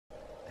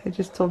I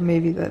just told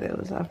Maybe that it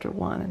was after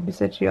 1, and she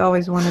said she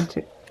always wanted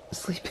to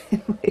sleep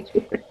in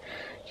later.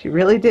 She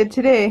really did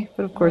today,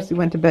 but of course we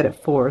went to bed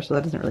at 4, so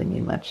that doesn't really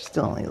mean much.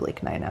 Still only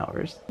like 9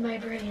 hours. My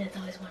brain is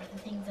always one of the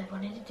things I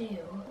wanted to do.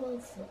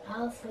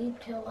 I'll sleep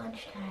till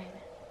lunchtime.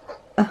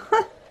 I'm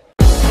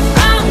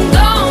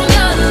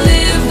gonna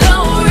live the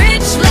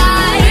rich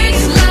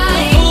life,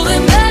 full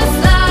and best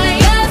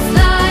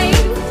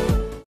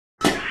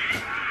life.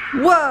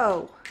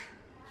 Whoa!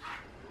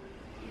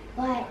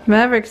 What?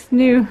 Maverick's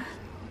new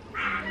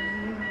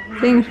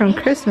thing from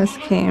Christmas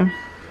came.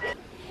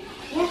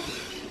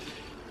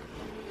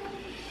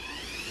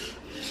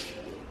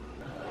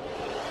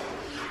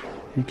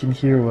 You can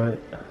hear what?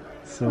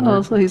 So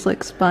Oh, so he's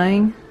like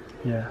spying?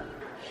 yeah.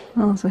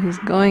 Oh, so he's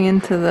going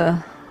into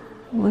the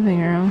living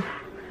room.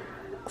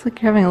 Looks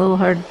like you're having a little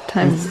hard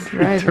time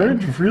driving. It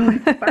turned really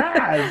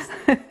fast.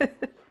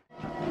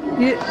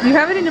 You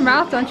have it in your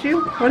mouth, don't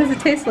you? What does it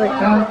taste like?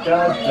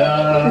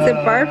 Is it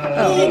barf?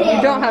 Oh,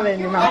 you don't have it in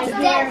your mouth.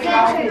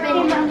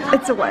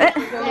 It's a what?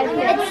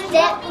 It's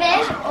dead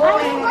fish or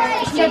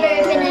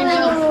strawberry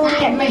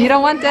banana. You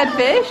don't want dead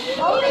fish?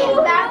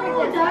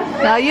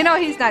 No, you know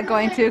he's not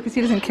going to because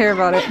he doesn't care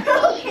about it.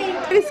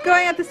 He's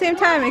going at the same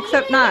time,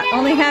 except not.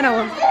 Only Hannah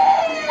will.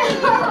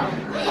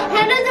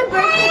 Hannah's a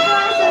birthday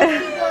girl, so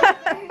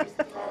she's first.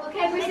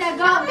 Okay, we said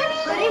go.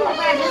 Ready?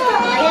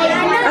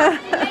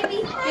 Maybe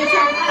your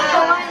turn. Go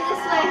on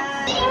this way.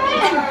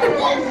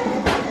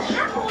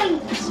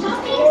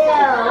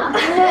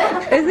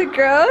 Is it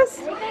gross?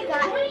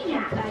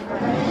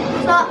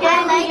 So I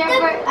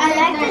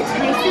like the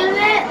taste of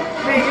it.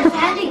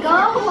 Can you go?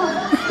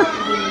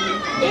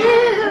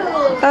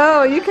 Ew.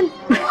 Oh, you can.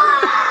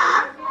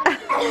 I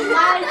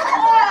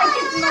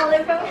can smell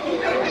it from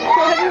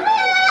here.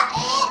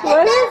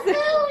 What is it?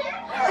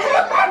 I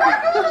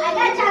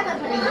got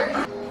chocolate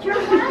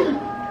pudding.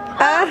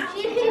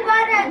 She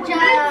bought a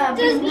job.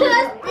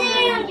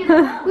 Disgusting.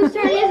 Whose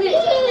turn is it?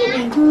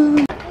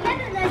 That's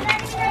not even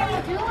how you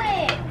do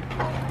it.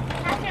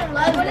 That's your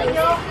love. What is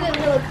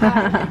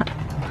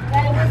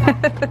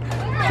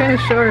Trying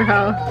to show her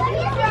how.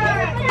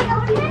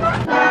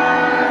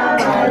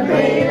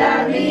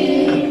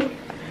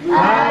 A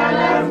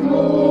las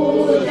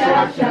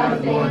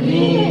muchachas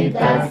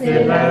bonitas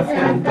se las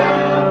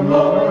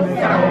cantamos.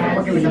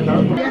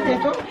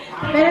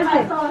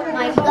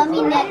 My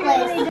gummy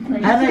necklace.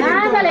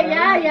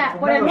 Ándale, ya.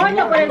 Por el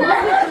moño, por el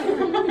moño.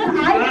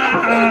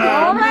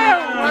 Oh my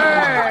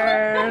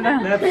word!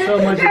 That's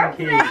so much of a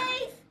cake.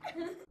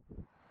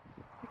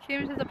 We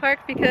came to the park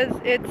because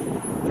it's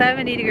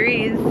 70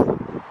 degrees.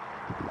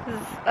 This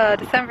is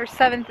December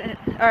 7th,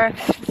 or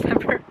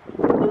December.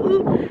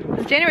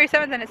 It's January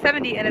 7th and it's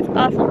 70 and it's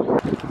awesome.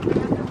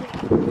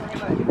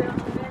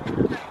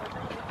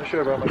 I should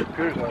have brought my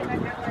computers out.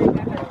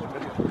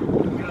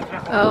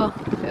 Oh,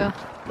 yeah.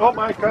 Oh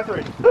my,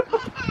 Catherine!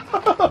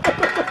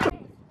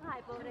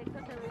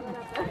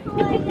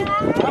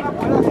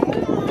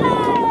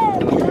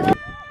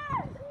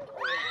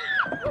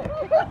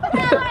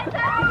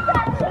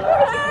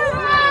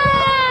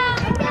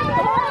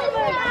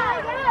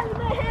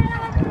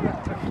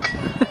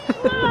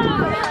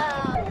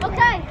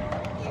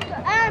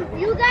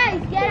 You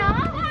guys get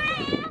off.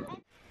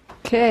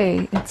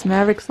 Okay, it's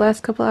Maverick's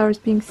last couple hours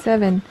being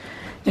 7,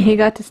 and he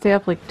got to stay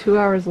up like 2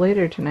 hours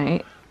later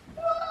tonight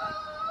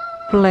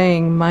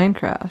playing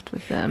Minecraft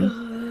with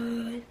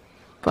them.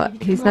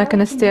 But he's not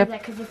gonna stay up.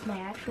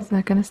 He's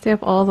not gonna stay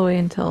up all the way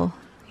until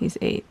he's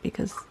 8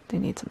 because they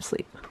need some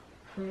sleep.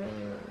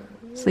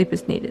 Sleep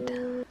is needed.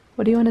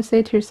 What do you want to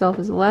say to yourself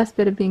as the last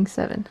bit of being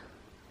 7?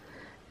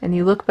 And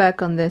you look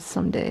back on this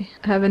someday.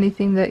 Have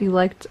anything that you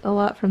liked a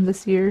lot from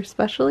this year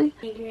especially?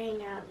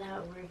 Figuring out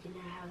that we're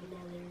gonna have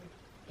another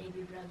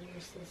baby brother or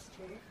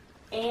sister.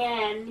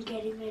 And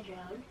getting my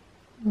drone.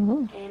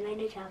 Oh. And my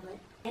new tablet.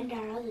 And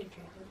our other drones.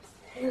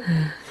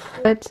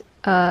 What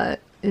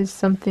is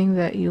something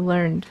that you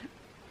learned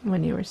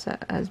when you were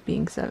as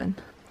being 7?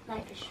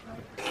 Life is short.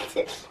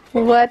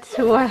 What?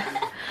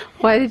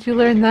 Why did you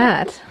learn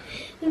that?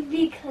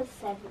 Because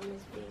 7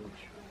 is being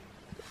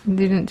short. You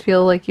didn't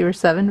feel like you were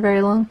 7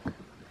 very long?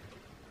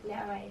 No,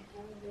 it's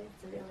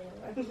really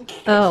long.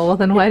 Oh, well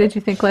then why did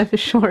you think life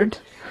is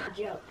short?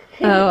 Joke.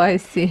 Oh, I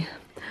see.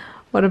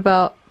 What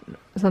about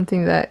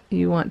something that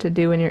you want to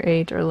do when you're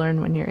 8 or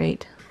learn when you're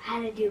 8? How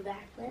to do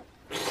backflip.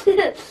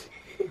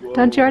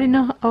 Don't you already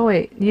know? Oh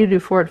wait, you do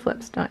forward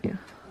flips, don't you?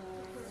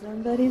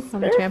 Somebody's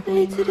On the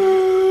trampoline.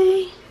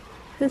 today.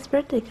 Whose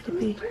birthday could it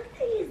be?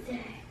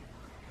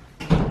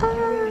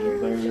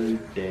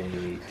 Birthday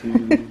to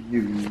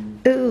you.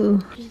 Ooh.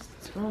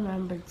 Just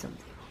remembered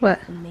something. What?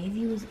 When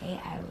Maisie was 8,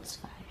 I was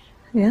 5.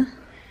 Yeah?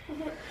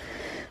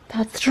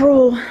 That's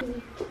true.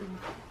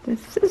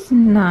 This is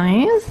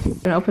nice.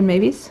 Gonna open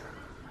Maybes?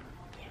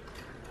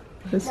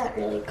 This, Not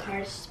really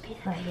cars speed,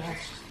 but yes.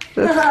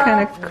 that's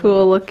kind of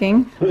cool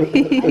looking. I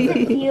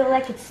feel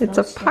like it's It's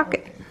a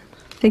pocket. I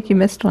think you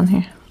missed one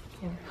here.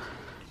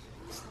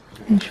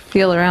 You should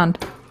feel around.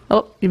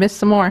 Oh, you missed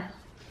some more.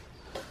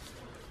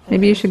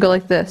 Maybe you should go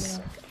like this.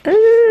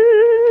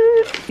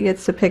 He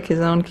gets to pick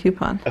his own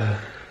coupon.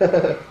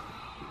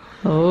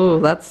 Oh,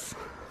 that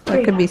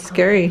could be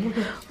scary.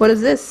 What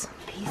is this?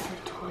 Piece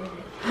of toilet.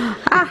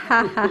 Ha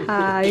ha ha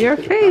ha! Your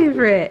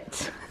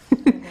favorite.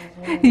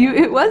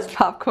 It was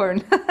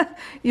popcorn.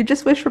 You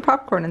just wished for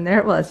popcorn, and there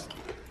it was.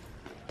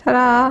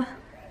 Ta-da!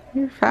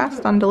 You're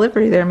fast on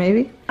delivery there,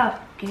 maybe. Oh,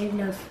 day of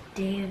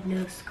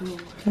no school.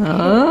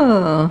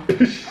 Oh.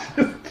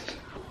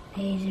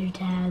 Laser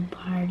tag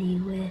party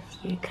with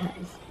your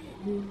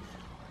cousins.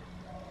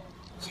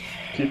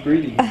 Keep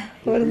reading.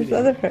 What does this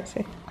other part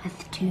say?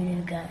 With 2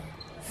 new guns.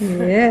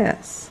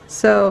 Yes.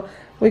 So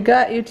we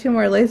got you 2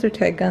 more laser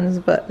tag guns,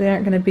 but they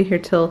aren't going to be here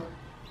till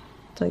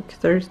like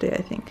Thursday,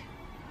 I think.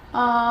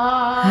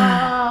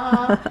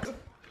 Ah.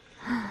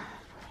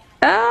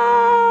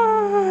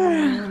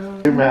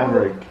 Dear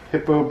Maverick,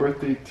 hippo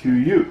birthday to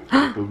you.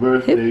 Happy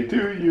birthday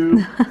to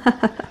you.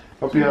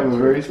 Hope you have a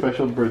very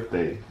special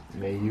birthday.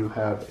 May you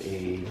have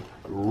a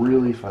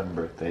really fun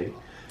birthday.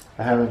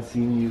 I haven't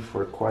seen you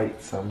for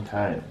quite some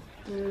time.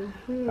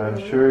 I'm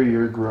sure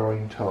you're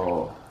growing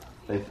tall.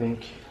 I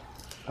think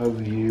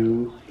of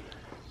you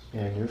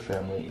and your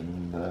family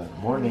in the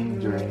morning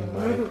during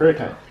my prayer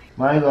time.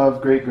 My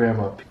love, great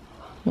grandma.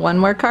 One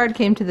more card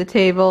came to the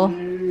table.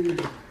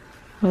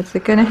 What's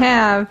it gonna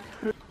have?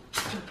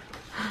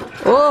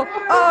 Oh,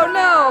 oh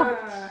no!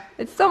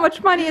 It's so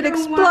much money it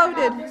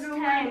exploded.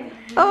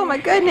 Oh my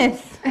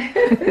goodness.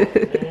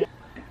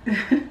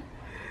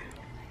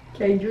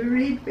 Can you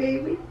read,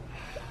 baby?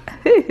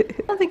 I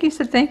don't think you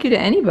said thank you to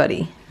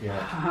anybody. Yeah.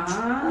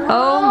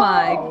 Oh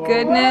my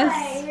goodness.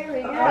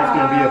 That's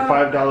going to be a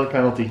 $5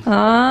 penalty.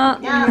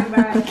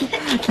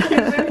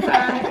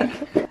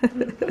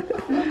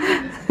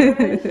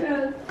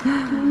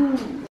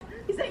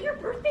 Is that your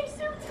birthday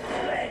suit?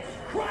 Let's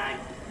crank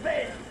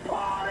this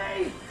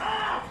party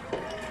up!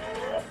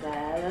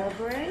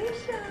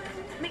 Celebration.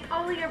 Make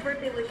all of your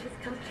birthday wishes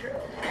come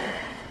true.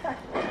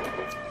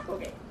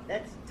 Okay,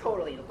 that's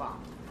totally the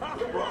bomb.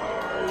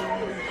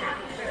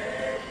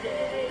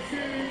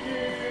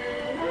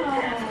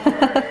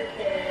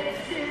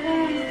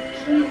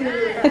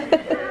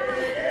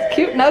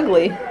 Cute and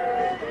ugly.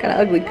 Kind of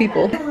ugly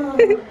people.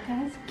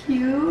 That's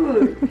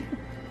cute.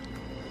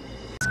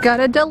 It's got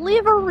a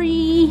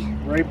delivery.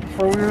 Right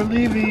before we were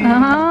leaving.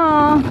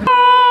 Oh,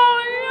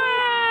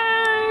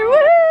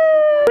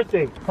 yay!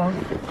 Birthday.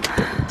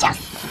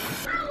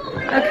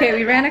 Okay,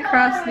 we ran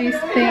across these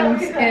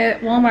things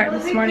at Walmart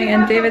this morning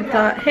and David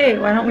thought, hey,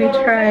 why don't we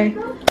try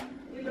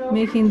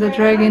making the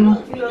dragon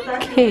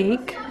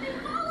cake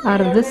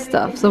out of this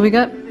stuff. So we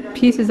got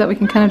pieces that we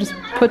can kind of just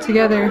put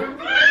together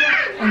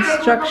and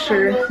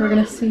structure. We're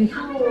gonna see.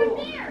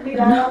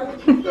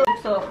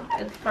 So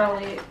it's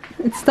probably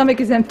Its stomach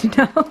is empty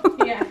now.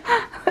 yeah.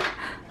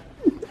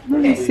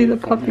 Let me see the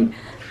puppy.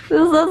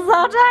 This is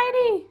so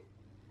tiny.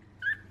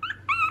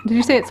 Did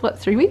you say it's what,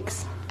 3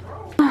 weeks?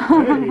 Hey,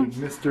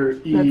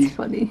 Mr. E. That's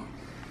funny.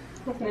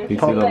 You see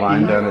the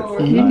line down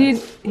its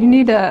You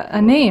need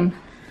a name.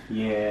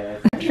 Yeah.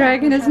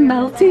 Dragon is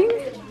melting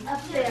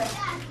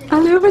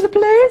all over the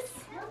place.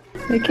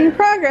 Making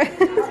progress.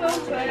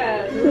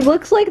 It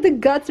looks like the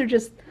guts are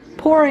just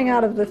pouring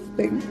out of this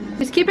thing.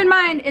 Just keep in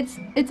mind, it's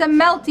a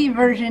melty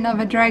version of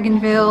a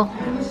Dragonvale.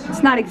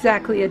 It's not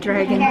exactly a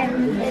dragon.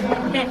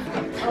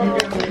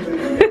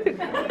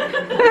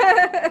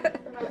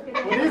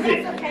 What is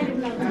it?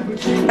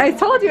 I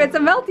told you it's a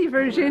melty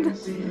version.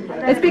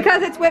 It's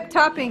because it's whipped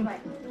topping.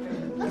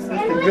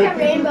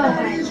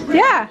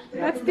 Yeah,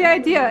 that's the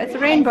idea. It's a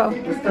rainbow.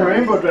 It's the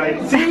rainbow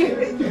dragon. See?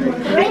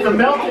 It's the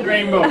melted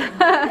rainbow.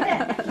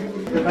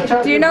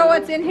 Do you know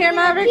what's in here,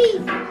 Maverick?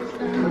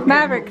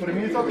 Maverick,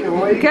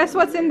 guess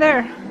what's in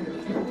there?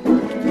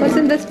 What's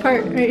in this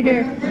part right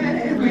here?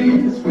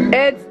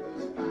 It's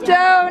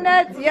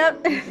donuts, yep.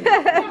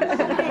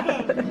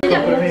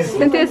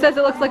 Cynthia says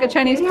it looks like a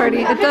Chinese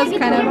party. It does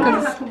kind of,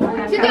 because,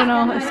 I don't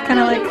know, it's kind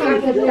of like...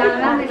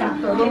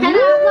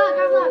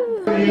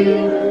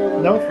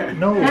 No.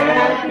 Candles?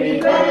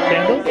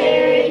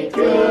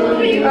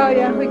 Oh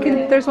yeah, we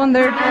can, there's one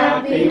there.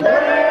 Happy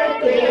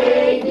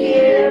birthday,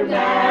 dear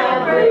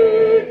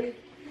Maverick.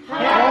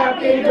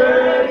 Happy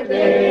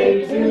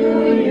birthday to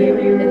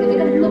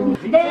you.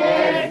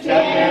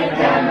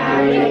 Despierta,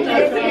 María,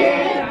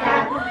 despierta.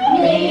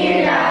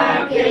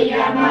 Mira que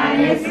ya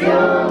amaneció.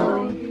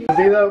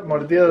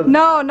 Mordida.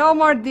 No, no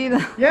mordida.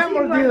 Yeah,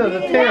 mordida,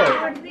 the tail.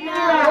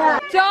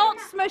 Don't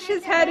smush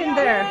his head in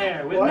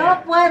there.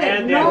 We're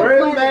in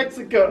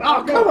Mexico.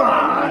 Oh, come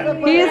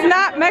on. He is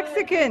not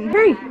Mexican.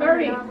 Hurry.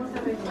 Hurry. No!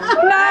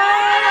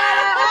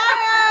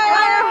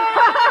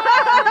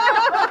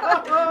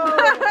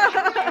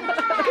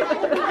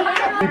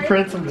 We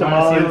print some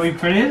tamales. we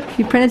printed?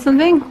 You printed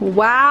something?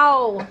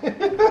 Wow.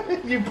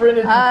 You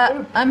printed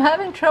some I'm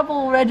having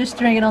trouble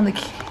registering it on the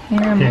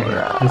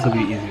camera. This will be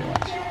easy to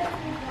watch.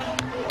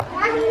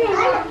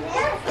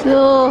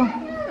 Still.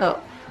 Oh.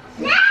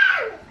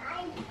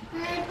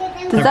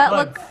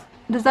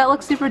 Does that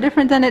look super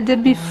different than it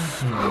did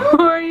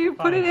before you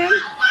put it in?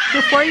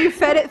 Before you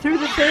fed it through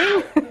the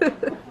thing?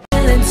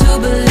 To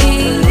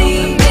believe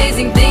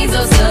amazing things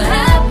are so